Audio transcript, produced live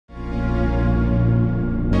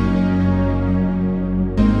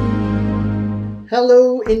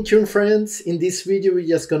Hello Intune friends, in this video we're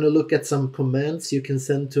just going to look at some commands you can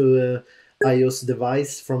send to a iOS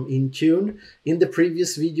device from Intune. In the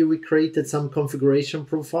previous video we created some configuration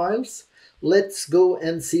profiles. Let's go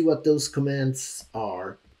and see what those commands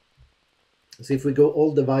are. So if we go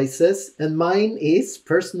all devices, and mine is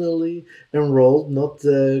personally enrolled, not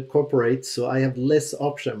corporate, so I have less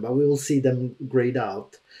option, but we will see them grayed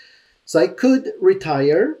out. So I could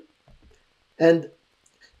retire, and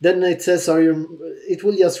then it says, it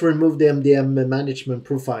will just remove the MDM management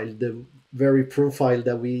profile, the very profile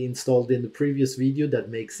that we installed in the previous video that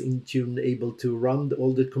makes Intune able to run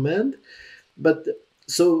all the command. But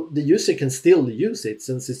so the user can still use it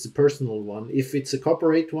since it's a personal one. If it's a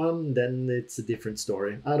corporate one, then it's a different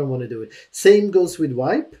story. I don't want to do it. Same goes with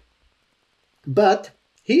wipe. But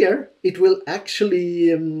here it will actually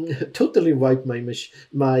totally wipe my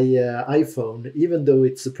iPhone, even though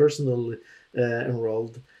it's a personal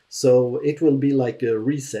enrolled. So it will be like a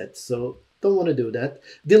reset. So don't want to do that.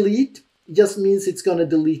 Delete just means it's going to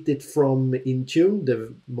delete it from Intune.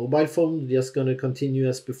 The mobile phone just going to continue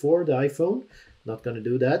as before, the iPhone. Not going to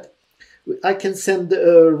do that. I can send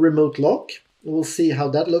a remote lock. We'll see how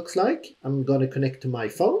that looks like. I'm going to connect to my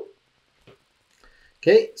phone.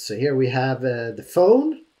 Okay, so here we have the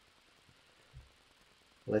phone.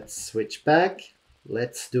 Let's switch back.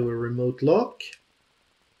 Let's do a remote lock.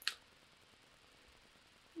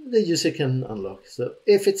 The user can unlock. So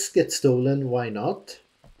if it gets stolen, why not?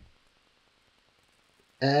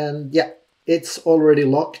 And yeah, it's already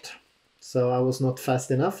locked. So I was not fast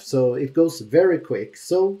enough. So it goes very quick.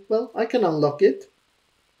 So, well, I can unlock it.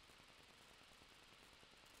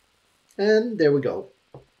 And there we go.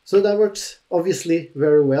 So that works obviously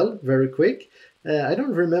very well, very quick. I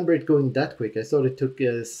don't remember it going that quick. I thought it took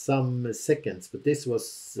some seconds, but this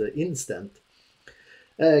was instant.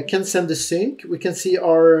 Can send a sync. We can see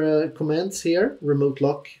our commands here. Remote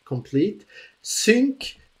lock complete.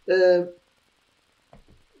 Sync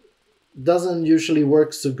doesn't usually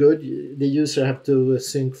work so good. The user have to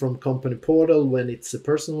sync from company portal when it's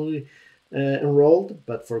personally enrolled,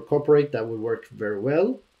 but for corporate that would work very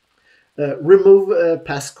well. Remove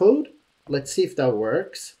passcode. Let's see if that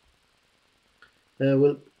works.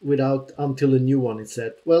 Well, without until a new one is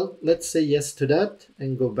set. Well, let's say yes to that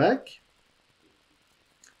and go back.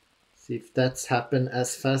 See if that's happened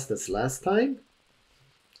as fast as last time.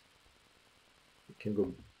 We can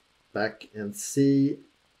go back and see.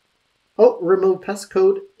 Oh, remove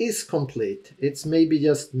passcode is complete. It's maybe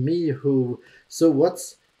just me who. So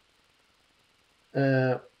what's.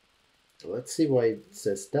 Let's see why it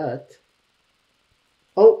says that.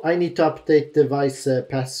 Oh, I need to update device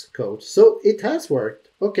passcode. So it has worked.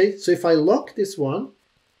 Okay, so if I lock this one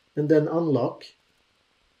and then unlock.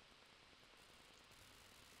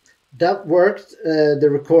 That worked. The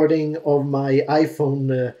recording of my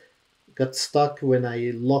iPhone got stuck when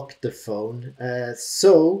I locked the phone.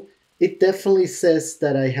 So it definitely says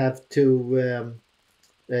that I have to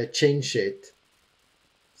change it.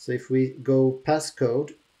 So if we go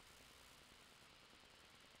passcode.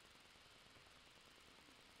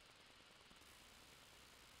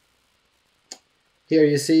 Here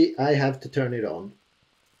you see I have to turn it on.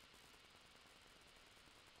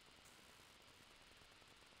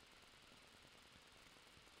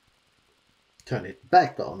 Turn it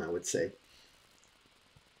back on, I would say.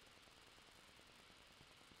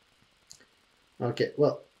 Okay,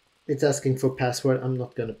 well, it's asking for password. I'm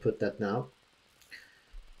not going to put that now.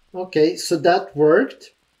 Okay, so that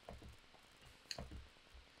worked.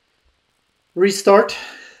 Restart,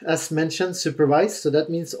 as mentioned, supervised. So that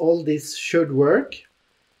means all this should work.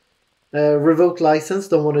 Revoke license,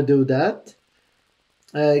 don't want to do that.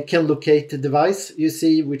 Can locate the device. You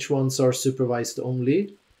see which ones are supervised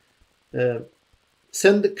only.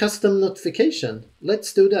 Send custom notification.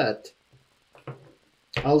 Let's do that.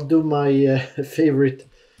 I'll do my favorite.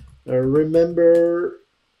 Remember,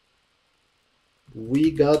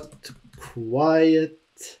 we got quiet.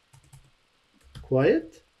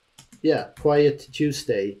 Quiet? Yeah, quiet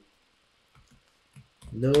Tuesday.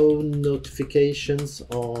 No notifications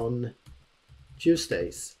on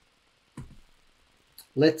Tuesdays.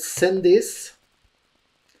 Let's send this.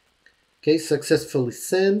 Okay, successfully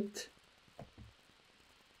sent.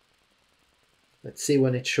 Let's see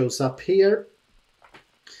when it shows up here.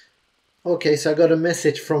 Okay, so I got a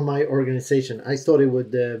message from my organization. I thought it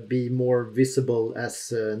would be more visible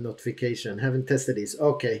as a notification. Haven't tested this.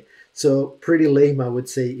 Okay, so pretty lame, I would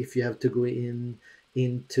say, if you have to go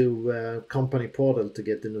into company portal to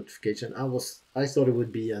get the notification. I thought it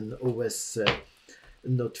would be an OS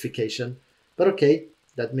notification, but okay,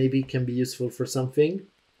 that maybe can be useful for something.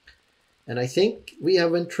 And I think we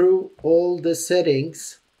have went through all the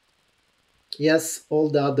settings. Yes, all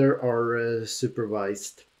the other are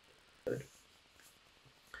supervised.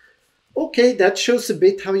 Okay, that shows a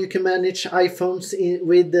bit how you can manage iPhones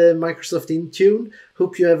with Microsoft Intune.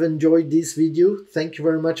 Hope you have enjoyed this video. Thank you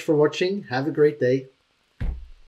very much for watching. Have a great day.